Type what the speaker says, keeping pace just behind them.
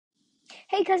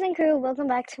Hey Cousin Crew, welcome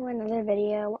back to another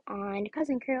video on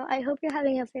Cousin Crew. I hope you're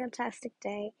having a fantastic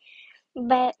day.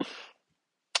 But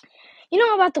you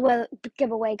know about the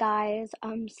giveaway, guys.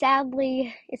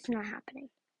 Sadly, it's not happening.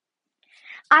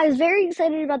 I was very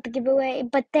excited about the giveaway,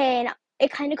 but then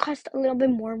it kind of cost a little bit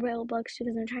more Robux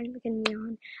because I'm trying to make a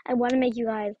neon. I want to make you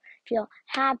guys feel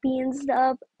happy and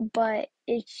stuff, but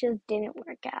it just didn't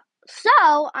work out.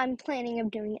 So I'm planning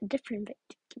of doing a different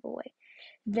giveaway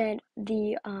than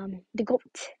the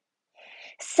goat.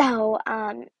 So,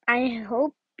 I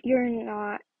hope you're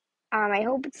not, I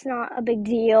hope it's not a big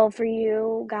deal for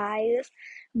you guys,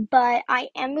 but I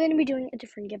am going to be doing a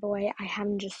different giveaway. I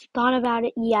haven't just thought about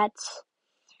it yet.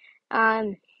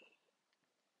 Um,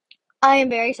 I am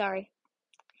very sorry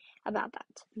about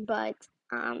that, but,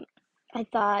 I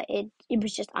thought it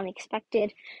was just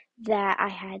unexpected that I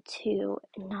had to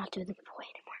not do the giveaway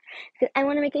anymore. Because I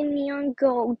want to make a neon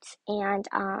goat, and,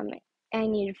 I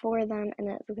needed four of them, and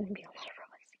that's going to be a lot of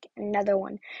another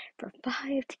one for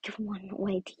 5 to give one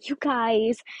away to you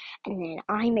guys, and then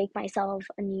I make myself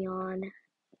a neon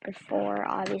for 4.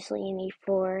 Obviously, you need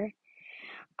 4.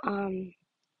 Um,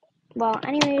 well,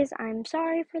 anyways, I'm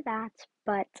sorry for that,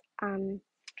 but I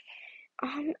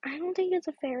don't think it's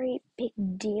a very big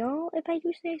deal if I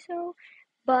do say so.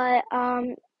 But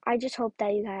I just hope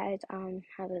that you guys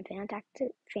have a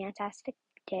fantastic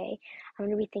day. I'm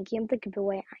gonna be thinking of the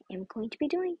giveaway I am going to be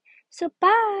doing. So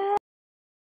bye.